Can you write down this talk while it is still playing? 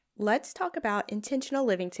Let's talk about intentional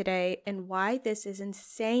living today and why this is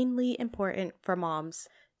insanely important for moms.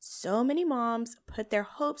 So many moms put their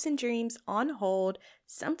hopes and dreams on hold,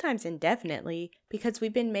 sometimes indefinitely, because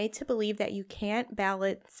we've been made to believe that you can't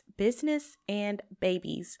balance business and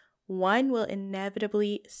babies. One will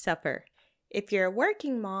inevitably suffer. If you're a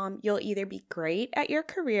working mom, you'll either be great at your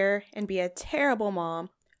career and be a terrible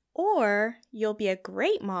mom, or you'll be a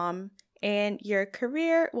great mom and your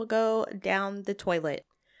career will go down the toilet.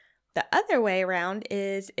 The other way around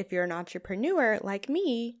is if you're an entrepreneur like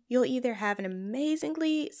me, you'll either have an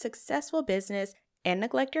amazingly successful business and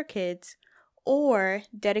neglect your kids, or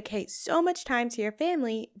dedicate so much time to your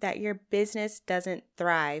family that your business doesn't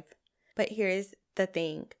thrive. But here's the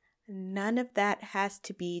thing, none of that has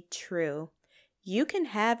to be true. You can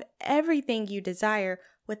have everything you desire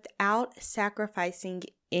without sacrificing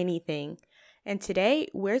anything. And today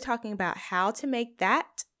we're talking about how to make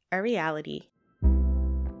that a reality.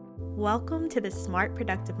 Welcome to the Smart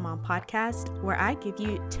Productive Mom podcast, where I give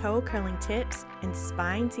you toe-curling tips and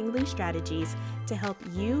spine-tingling strategies to help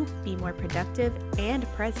you be more productive and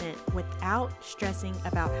present without stressing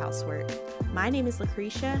about housework. My name is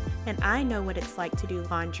Lucretia, and I know what it's like to do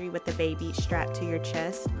laundry with the baby strapped to your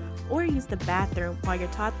chest, or use the bathroom while your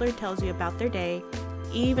toddler tells you about their day,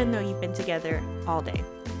 even though you've been together all day.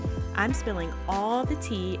 I'm spilling all the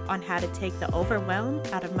tea on how to take the overwhelm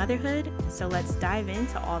out of motherhood, so let's dive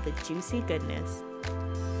into all the juicy goodness.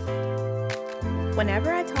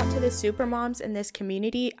 Whenever I talk to the supermoms in this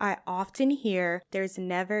community, I often hear there's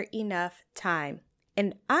never enough time.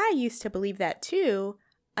 And I used to believe that too,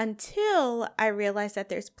 until I realized that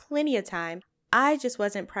there's plenty of time. I just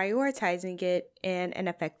wasn't prioritizing it in an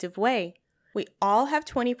effective way. We all have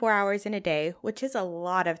 24 hours in a day, which is a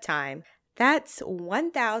lot of time. That's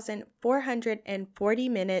 1,440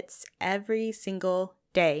 minutes every single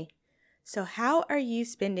day. So how are you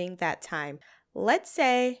spending that time? Let's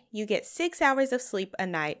say you get 6 hours of sleep a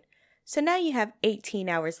night. So now you have 18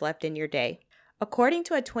 hours left in your day. According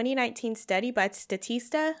to a 2019 study by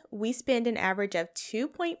Statista, we spend an average of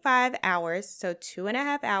 2.5 hours, so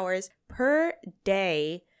 2.5 hours per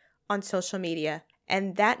day on social media.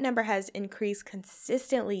 And that number has increased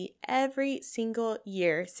consistently every single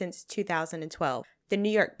year since 2012. The New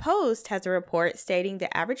York Post has a report stating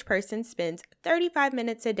the average person spends 35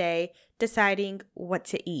 minutes a day deciding what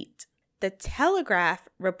to eat. The Telegraph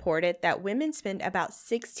reported that women spend about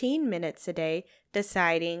 16 minutes a day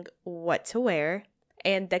deciding what to wear.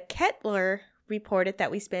 And the Kettler reported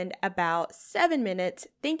that we spend about 7 minutes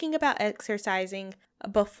thinking about exercising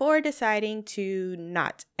before deciding to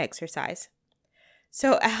not exercise.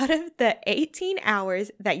 So out of the 18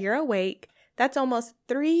 hours that you're awake, that's almost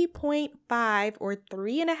 3.5 or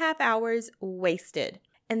 3.5 hours wasted.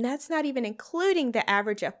 And that's not even including the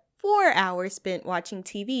average of 4 hours spent watching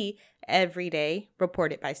TV every day,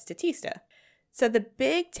 reported by Statista. So the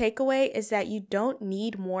big takeaway is that you don't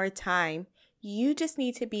need more time. You just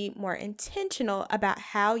need to be more intentional about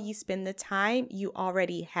how you spend the time you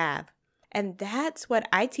already have. And that's what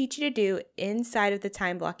I teach you to do inside of the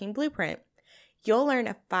Time Blocking Blueprint. You'll learn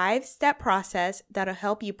a 5-step process that'll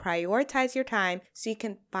help you prioritize your time so you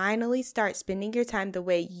can finally start spending your time the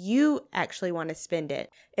way you actually want to spend it.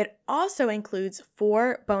 It also includes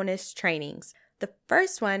 4 bonus trainings. The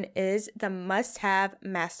first one is the must-have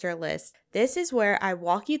master list. This is where I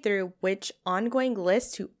walk you through which ongoing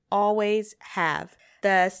list to always have.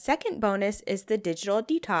 The second bonus is the digital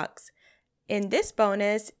detox. In this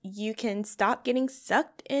bonus, you can stop getting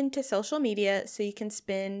sucked into social media so you can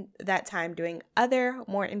spend that time doing other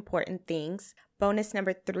more important things. Bonus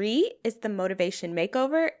number 3 is the motivation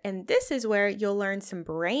makeover, and this is where you'll learn some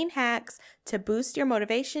brain hacks to boost your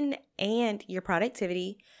motivation and your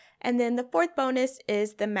productivity. And then the fourth bonus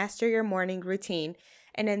is the master your morning routine.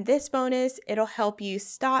 And in this bonus, it'll help you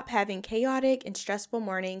stop having chaotic and stressful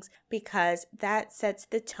mornings because that sets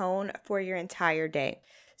the tone for your entire day.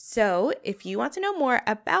 So if you want to know more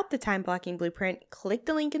about the Time Blocking Blueprint, click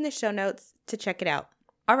the link in the show notes to check it out.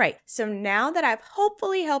 All right, so now that I've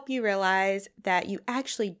hopefully helped you realize that you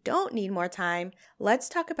actually don't need more time, let's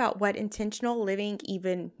talk about what intentional living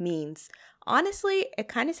even means. Honestly, it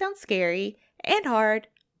kind of sounds scary and hard,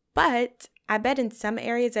 but I bet in some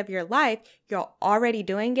areas of your life, you're already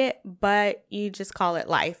doing it, but you just call it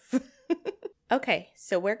life. Okay,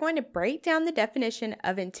 so we're going to break down the definition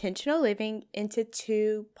of intentional living into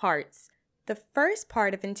 2 parts. The first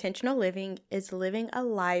part of intentional living is living a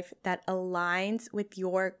life that aligns with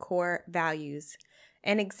your core values.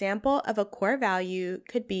 An example of a core value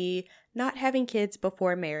could be not having kids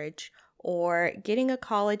before marriage or getting a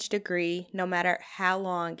college degree no matter how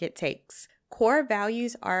long it takes. Core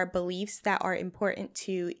values are beliefs that are important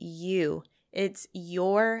to you. It's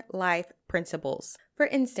your life principles. For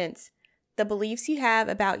instance, the beliefs you have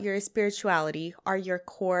about your spirituality are your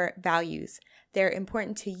core values. They're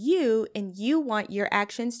important to you, and you want your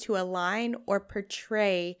actions to align or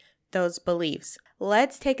portray those beliefs.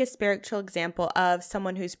 Let's take a spiritual example of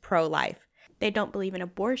someone who's pro-life. They don't believe in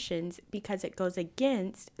abortions because it goes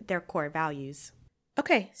against their core values.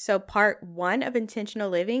 Okay, so part 1 of intentional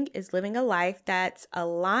living is living a life that's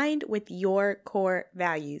aligned with your core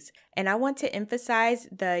values. And I want to emphasize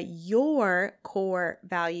the your core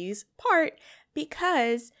values part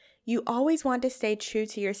because you always want to stay true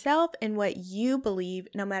to yourself and what you believe,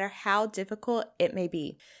 no matter how difficult it may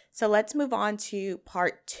be. So let's move on to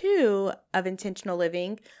part 2 of intentional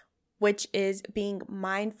living, which is being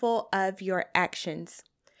mindful of your actions.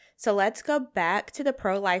 So let's go back to the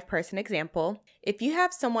pro-life person example. If you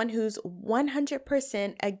have someone who's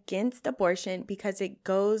 100% against abortion because it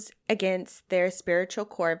goes against their spiritual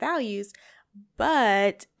core values,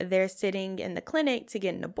 but they're sitting in the clinic to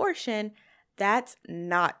get an abortion, that's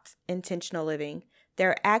not intentional living.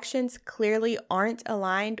 Their actions clearly aren't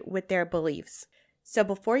aligned with their beliefs. So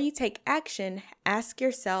before you take action, ask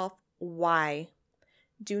yourself why.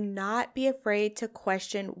 Do not be afraid to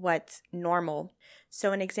question what's normal.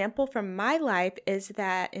 So an example from my life is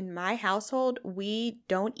that in my household, we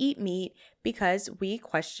don't eat meat because we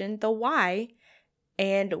questioned the why.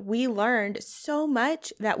 And we learned so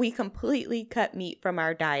much that we completely cut meat from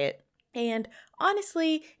our diet. And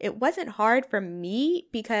honestly, it wasn't hard for me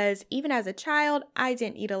because even as a child, I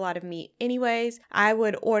didn't eat a lot of meat anyways. I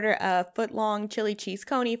would order a foot-long chili cheese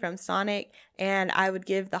coney from Sonic and I would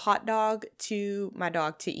give the hot dog to my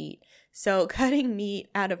dog to eat. So cutting meat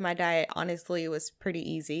out of my diet honestly was pretty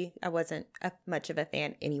easy. I wasn't much of a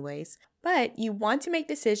fan anyways. But you want to make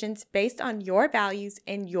decisions based on your values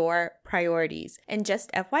and your priorities. And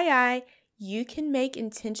just FYI, you can make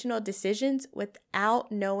intentional decisions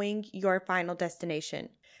without knowing your final destination.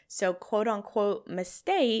 So quote unquote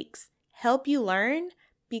mistakes help you learn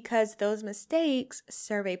because those mistakes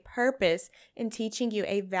serve a purpose in teaching you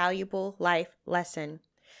a valuable life lesson.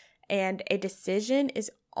 And a decision is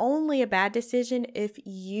only a bad decision if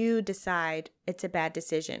you decide it's a bad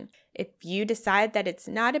decision. If you decide that it's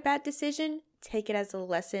not a bad decision, take it as a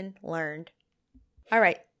lesson learned. All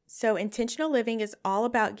right. So intentional living is all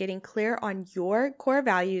about getting clear on your core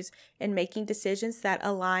values and making decisions that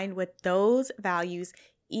align with those values,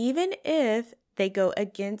 even if they go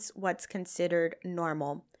against what's considered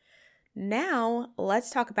normal. Now,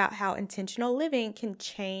 let's talk about how intentional living can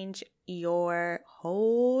change your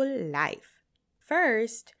whole life.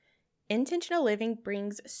 First, intentional living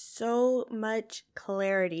brings so much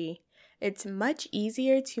clarity. It's much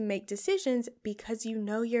easier to make decisions because you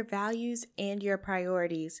know your values and your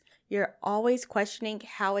priorities. You're always questioning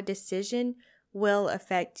how a decision will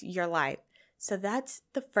affect your life. So that's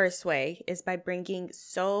the first way, is by bringing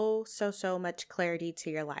so much clarity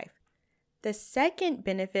to your life. The second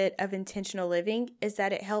benefit of intentional living is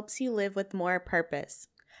that it helps you live with more purpose.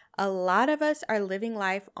 A lot of us are living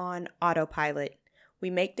life on autopilot.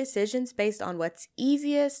 We make decisions based on what's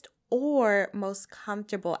easiest or most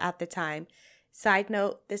comfortable at the time. Side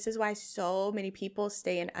note, this is why so many people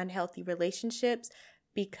stay in unhealthy relationships,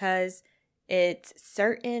 because it's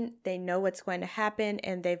certain, they know what's going to happen,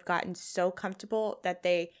 and they've gotten so comfortable that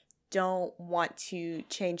they don't want to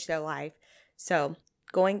change their life. So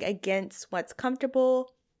going against what's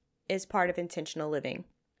comfortable is part of intentional living.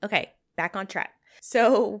 Okay, back on track.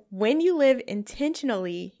 So when you live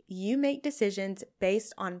intentionally, you make decisions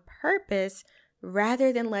based on purpose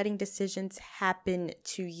rather than letting decisions happen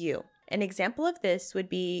to you. An example of this would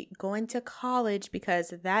be going to college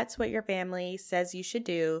because that's what your family says you should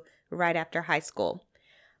do right after high school.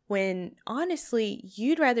 When honestly,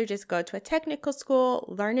 you'd rather just go to a technical school,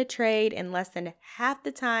 learn a trade in less than half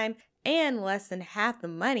the time and less than half the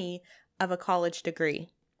money of a college degree.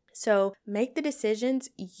 So make the decisions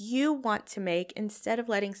you want to make instead of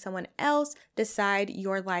letting someone else decide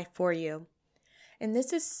your life for you. And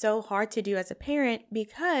this is so hard to do as a parent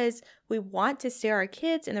because we want to steer our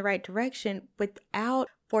kids in the right direction without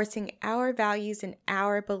forcing our values and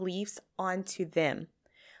our beliefs onto them.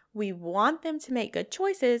 We want them to make good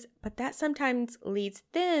choices, but that sometimes leads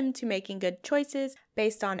them to making good choices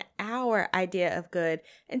based on our idea of good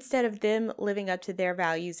instead of them living up to their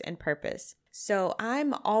values and purpose. So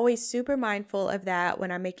I'm always super mindful of that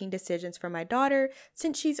when I'm making decisions for my daughter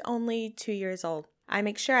since she's only 2 years old. I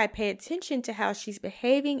make sure I pay attention to how she's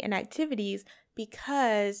behaving in activities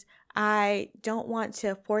because I don't want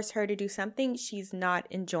to force her to do something she's not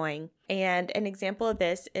enjoying. And an example of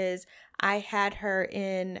this is I had her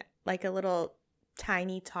in like a little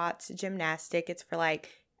tiny tots gymnastic. It's for like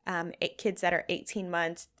kids that are 18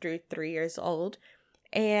 months through 3 years old.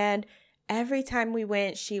 And every time we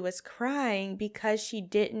went, she was crying because she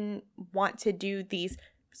didn't want to do these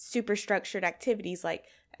super structured activities. Like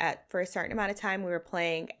for a certain amount of time, we were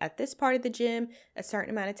playing at this part of the gym. A certain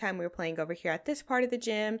amount of time, we were playing over here at this part of the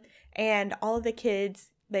gym. And all of the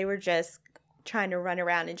kids, they were just trying to run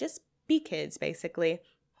around and just be kids, basically.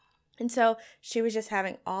 And so she was just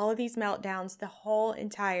having all of these meltdowns the whole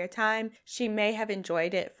entire time. She may have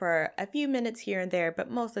enjoyed it for a few minutes here and there, but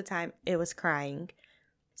most of the time it was crying.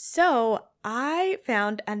 So I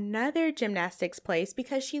found another gymnastics place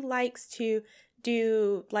because she likes to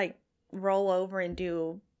do like roll over and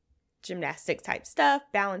do gymnastics type stuff,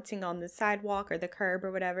 balancing on the sidewalk or the curb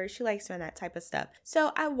or whatever. She likes doing that type of stuff.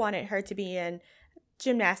 So I wanted her to be in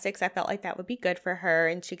gymnastics. I felt like that would be good for her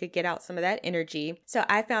and she could get out some of that energy. So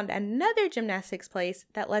I found another gymnastics place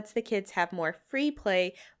that lets the kids have more free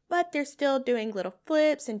play, but they're still doing little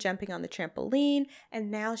flips and jumping on the trampoline.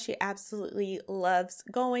 And now she absolutely loves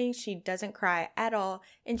going. She doesn't cry at all.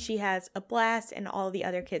 And she has a blast and all the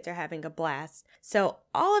other kids are having a blast. So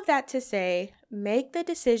all of that to say, make the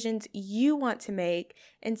decisions you want to make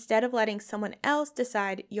instead of letting someone else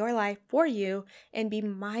decide your life for you, and be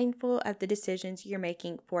mindful of the decisions you're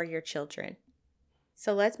making for your children.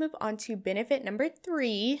 So let's move on to benefit number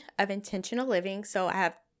 3 of intentional living. So I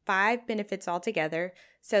have 5 benefits altogether.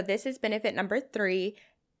 So this is benefit number 3,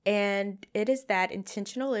 and it is that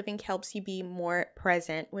intentional living helps you be more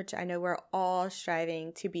present, which I know we're all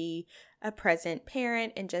striving to be a present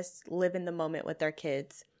parent and just live in the moment with our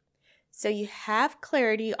kids. So you have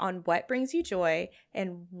clarity on what brings you joy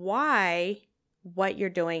and why what you're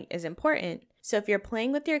doing is important. So if you're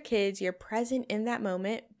playing with your kids, you're present in that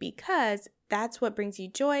moment because that's what brings you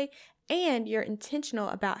joy, and you're intentional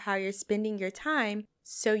about how you're spending your time.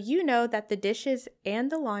 So you know that the dishes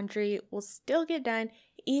and the laundry will still get done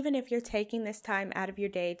even if you're taking this time out of your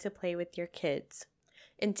day to play with your kids.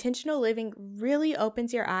 Intentional living really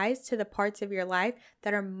opens your eyes to the parts of your life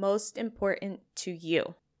that are most important to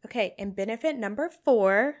you. Okay, and benefit number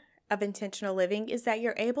 4 of intentional living is that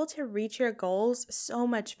you're able to reach your goals so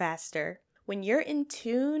much faster. When you're in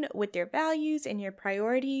tune with your values and your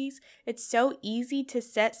priorities, it's so easy to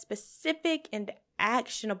set specific and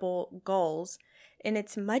actionable goals. And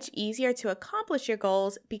it's much easier to accomplish your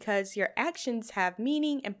goals because your actions have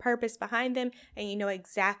meaning and purpose behind them, and you know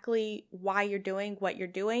exactly why you're doing what you're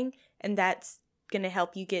doing, and that's going to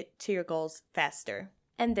help you get to your goals faster.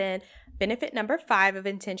 And then benefit number 5 of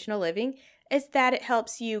intentional living is that it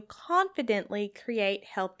helps you confidently create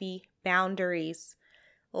healthy boundaries.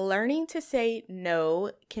 Learning to say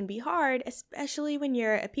no can be hard, especially when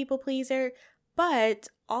you're a people pleaser, but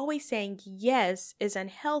always saying yes is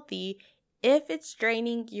unhealthy if it's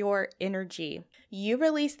draining your energy. You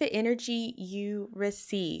release the energy you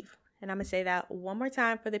receive. And I'm going to say that one more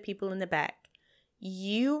time for the people in the back.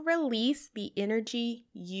 You release the energy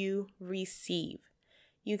you receive.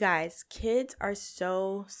 You guys, kids are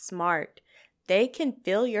so smart. They can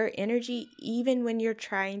feel your energy even when you're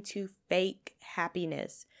trying to fake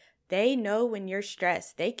happiness. They know when you're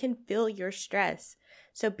stressed. They can feel your stress.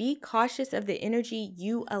 So be cautious of the energy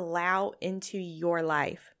you allow into your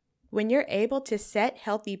life. When you're able to set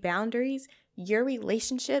healthy boundaries, your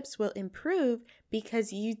relationships will improve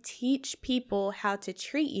because you teach people how to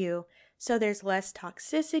treat you. So there's less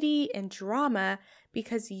toxicity and drama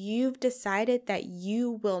because you've decided that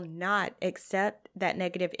you will not accept that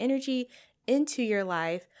negative energy into your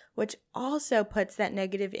life, which also puts that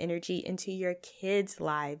negative energy into your kids'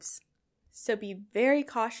 lives. So be very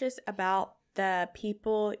cautious about the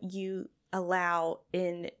people you allow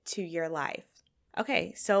into your life.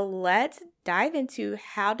 Okay, so let's dive into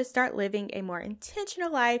how to start living a more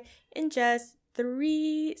intentional life in just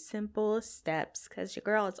 3 simple steps, because your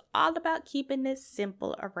girl is all about keeping this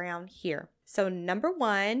simple around here. So number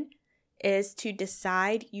 1 is to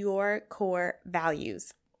decide your core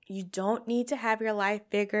values. You don't need to have your life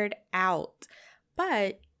figured out,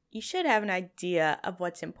 but you should have an idea of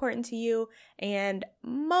what's important to you. And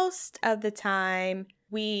most of the time,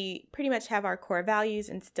 we pretty much have our core values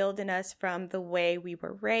instilled in us from the way we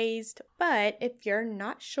were raised. But if you're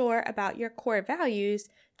not sure about your core values,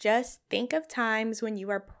 just think of times when you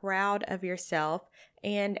are proud of yourself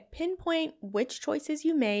and pinpoint which choices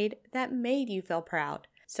you made that made you feel proud.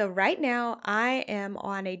 So right now, I am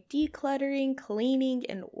on a decluttering, cleaning,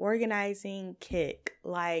 and organizing kick.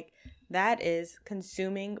 Like, that is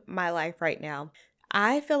consuming my life right now.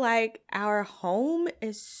 I feel like our home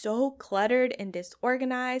is so cluttered and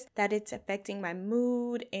disorganized that it's affecting my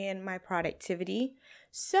mood and my productivity.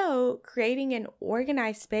 So, creating an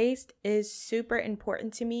organized space is super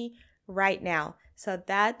important to me right now. So,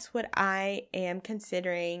 that's what I am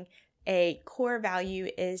considering a core value,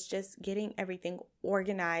 is just getting everything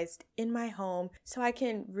organized in my home so I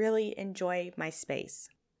can really enjoy my space.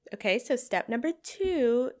 Okay, so step number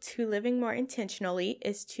 2 to living more intentionally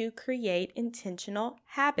is to create intentional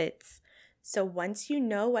habits. So once you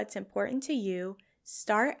know what's important to you,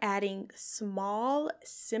 start adding small,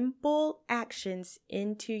 simple actions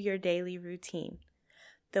into your daily routine.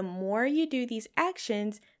 The more you do these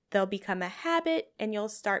actions, they'll become a habit and you'll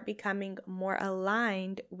start becoming more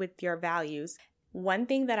aligned with your values. One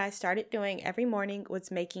thing that I started doing every morning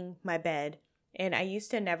was making my bed. And I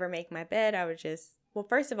used to never make my bed. Well,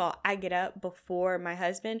 first of all, I get up before my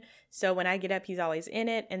husband. So when I get up, he's always in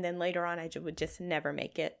it. And then later on, I would just never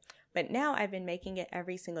make it. But now I've been making it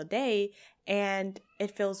every single day. And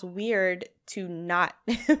it feels weird to not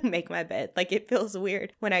make my bed. Like, it feels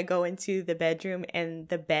weird when I go into the bedroom and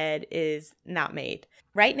the bed is not made.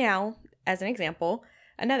 Right now, as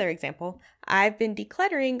another example, I've been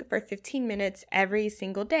decluttering for 15 minutes every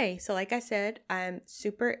single day. So like I said, I'm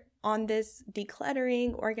super on this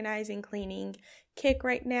decluttering, organizing, cleaning kick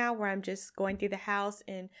right now, where I'm just going through the house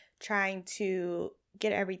and trying to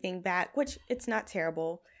get everything back, which it's not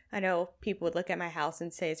terrible. I know people would look at my house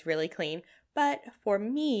and say it's really clean, but for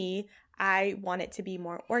me, I want it to be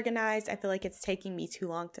more organized. I feel like it's taking me too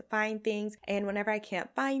long to find things. And whenever I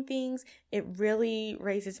can't find things, it really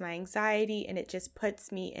raises my anxiety and it just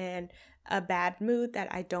puts me in a bad mood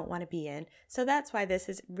that I don't want to be in. So that's why this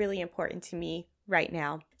is really important to me right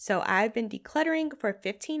now. So I've been decluttering for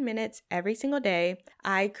 15 minutes every single day.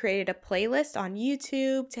 I created a playlist on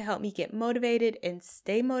YouTube to help me get motivated and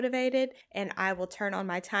stay motivated. And I will turn on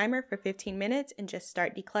my timer for 15 minutes and just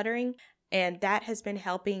start decluttering. And that has been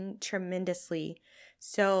helping tremendously.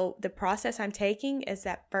 So the process I'm taking is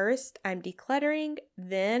that first I'm decluttering,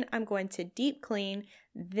 then I'm going to deep clean,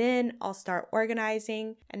 then I'll start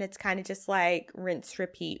organizing, and it's kind of just like rinse,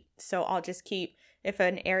 repeat. So I'll just keep, if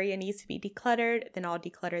an area needs to be decluttered, then I'll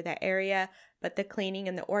declutter that area. But the cleaning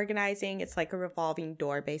and the organizing, it's like a revolving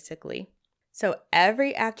door basically. So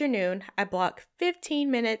every afternoon, I block 15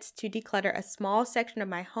 minutes to declutter a small section of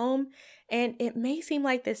my home. And it may seem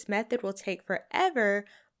like this method will take forever,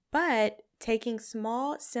 but taking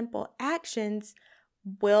small, simple actions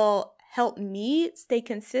will help me stay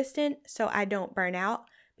consistent so I don't burn out,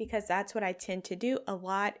 because that's what I tend to do a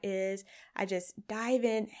lot. Is I just dive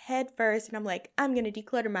in head first and I'm like, I'm going to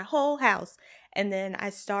declutter my whole house. And then I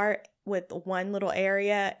start with one little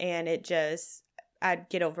area and I'd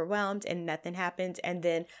get overwhelmed and nothing happens. And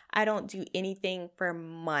then I don't do anything for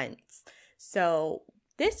months. So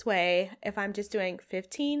this way, if I'm just doing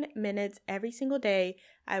 15 minutes every single day,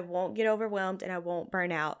 I won't get overwhelmed and I won't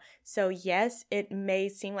burn out. So yes, it may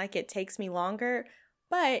seem like it takes me longer,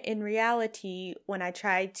 but in reality, when I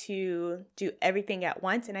try to do everything at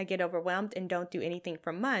once and I get overwhelmed and don't do anything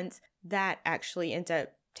for months, that actually ends up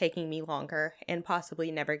taking me longer and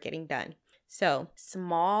possibly never getting done. So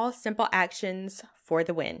small, simple actions for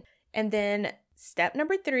the win. And then step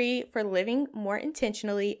number 3 for living more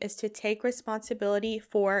intentionally is to take responsibility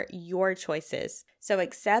for your choices. So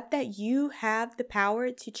accept that you have the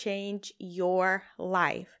power to change your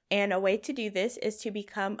life. And a way to do this is to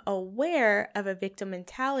become aware of a victim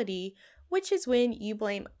mentality, which is when you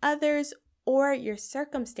blame others or your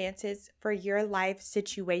circumstances for your life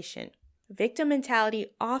situation. Victim mentality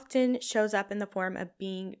often shows up in the form of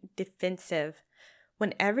being defensive.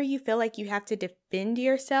 Whenever you feel like you have to defend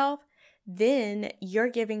yourself, then you're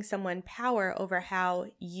giving someone power over how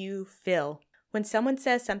you feel. When someone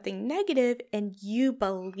says something negative and you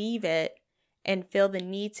believe it and feel the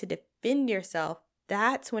need to defend yourself,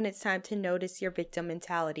 that's when it's time to notice your victim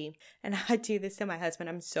mentality. And I do this to my husband.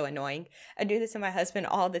 I'm so annoying. I do this to my husband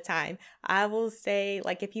all the time. I will say,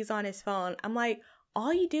 like, if he's on his phone, I'm like,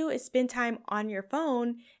 all you do is spend time on your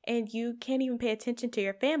phone and you can't even pay attention to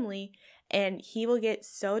your family. And he will get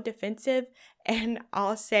so defensive and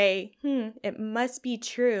I'll say, it must be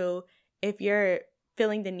true if you're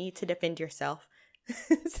feeling the need to defend yourself.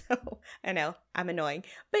 So I know I'm annoying,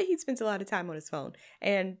 but he spends a lot of time on his phone.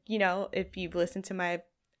 And, if you've listened to my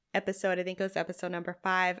episode, I think it was episode number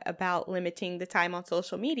 5 about limiting the time on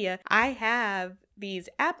social media, I have these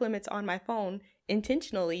app limits on my phone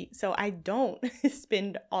intentionally so I don't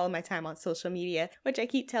spend all of my time on social media, which I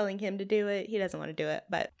keep telling him to do it. He doesn't want to do it,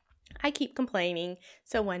 but I keep complaining,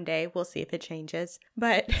 so one day we'll see if it changes.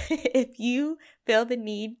 But if you feel the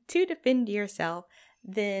need to defend yourself,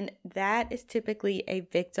 then that is typically a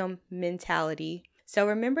victim mentality. So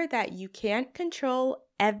remember that you can't control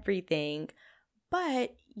everything,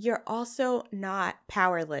 but you're also not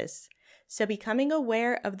powerless. So becoming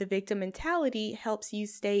aware of the victim mentality helps you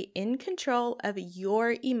stay in control of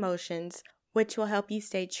your emotions, which will help you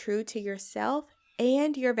stay true to yourself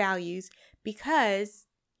and your values, because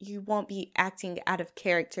you won't be acting out of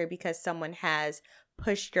character because someone has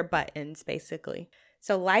pushed your buttons, basically.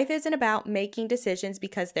 So life isn't about making decisions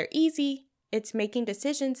because they're easy. It's making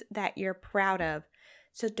decisions that you're proud of.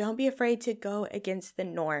 So don't be afraid to go against the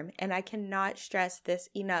norm. And I cannot stress this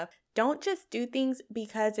enough. Don't just do things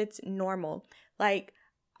because it's normal. Like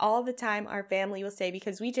all the time our family will say,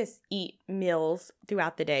 because we just eat meals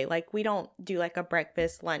throughout the day. Like we don't do like a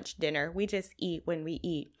breakfast, lunch, dinner. We just eat when we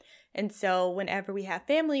eat. And so whenever we have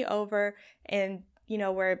family over and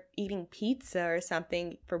we're eating pizza or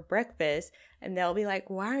something for breakfast, and they'll be like,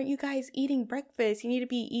 why aren't you guys eating breakfast? You need to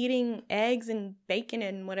be eating eggs and bacon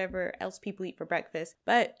and whatever else people eat for breakfast.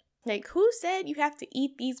 But like, who said you have to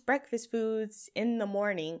eat these breakfast foods in the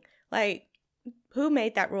morning? Like, who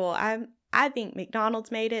made that rule? I think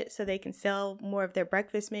McDonald's made it so they can sell more of their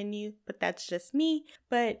breakfast menu, but that's just me.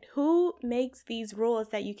 But who makes these rules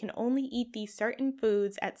that you can only eat these certain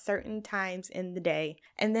foods at certain times in the day?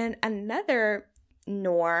 And then another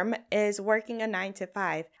norm is working a 9 to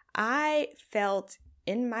 5. I felt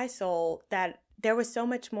in my soul that there was so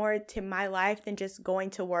much more to my life than just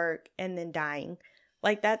going to work and then dying.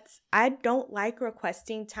 Like I don't like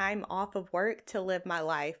requesting time off of work to live my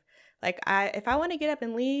life. Like if I want to get up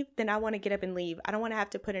and leave, then I want to get up and leave. I don't want to have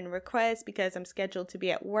to put in a request because I'm scheduled to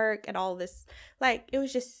be at work and all this. Like it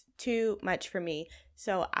was just too much for me.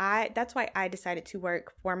 So that's why I decided to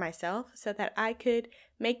work for myself, so that I could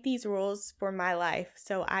make these rules for my life.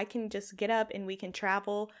 So I can just get up and we can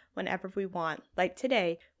travel whenever we want. Like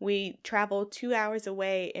today, we traveled 2 hours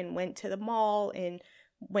away and went to the mall and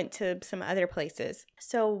went to some other places.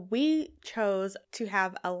 So we chose to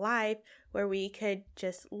have a life where we could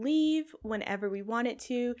just leave whenever we wanted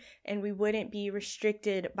to, and we wouldn't be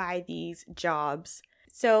restricted by these jobs.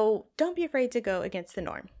 So don't be afraid to go against the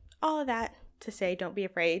norm. All of that to say, don't be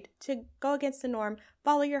afraid to go against the norm.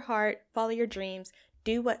 Follow your heart, follow your dreams,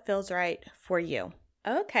 do what feels right for you.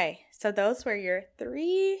 Okay, so those were your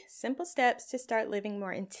 3 simple steps to start living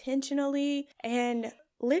more intentionally. And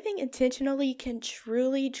living intentionally can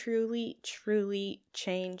truly, truly, truly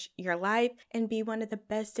change your life and be one of the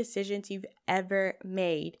best decisions you've ever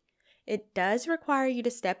made. It does require you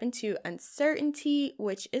to step into uncertainty,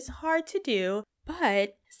 which is hard to do,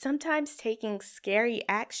 but sometimes taking scary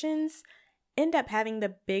actions end up having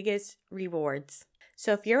the biggest rewards.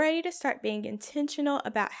 So if you're ready to start being intentional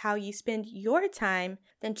about how you spend your time,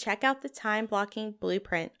 then check out the Time Blocking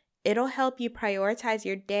Blueprint. It'll help you prioritize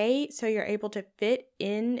your day so you're able to fit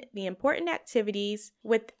in the important activities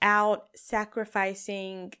without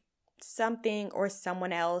sacrificing something or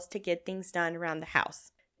someone else to get things done around the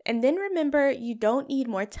house. And then remember, you don't need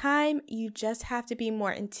more time. You just have to be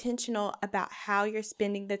more intentional about how you're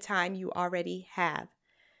spending the time you already have.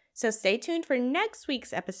 So stay tuned for next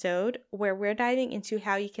week's episode, where we're diving into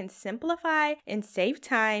how you can simplify and save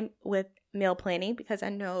time with meal planning, because I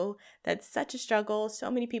know that's such a struggle.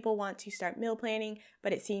 So many people want to start meal planning,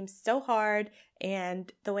 but it seems so hard.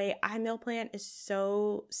 And the way I meal plan is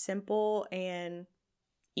so simple and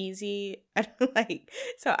easy.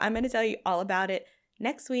 So I'm going to tell you all about it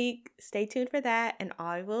next week. Stay tuned for that, and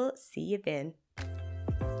I will see you then.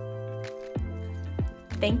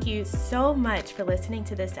 Thank you so much for listening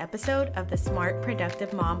to this episode of the Smart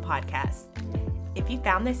Productive Mom podcast. If you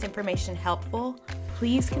found this information helpful,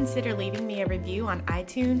 please consider leaving me a review on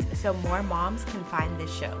iTunes so more moms can find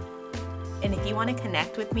this show. And if you want to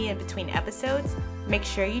connect with me in between episodes, make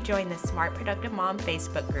sure you join the Smart Productive Mom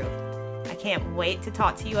Facebook group. I can't wait to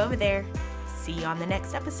talk to you over there. See you on the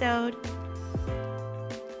next episode.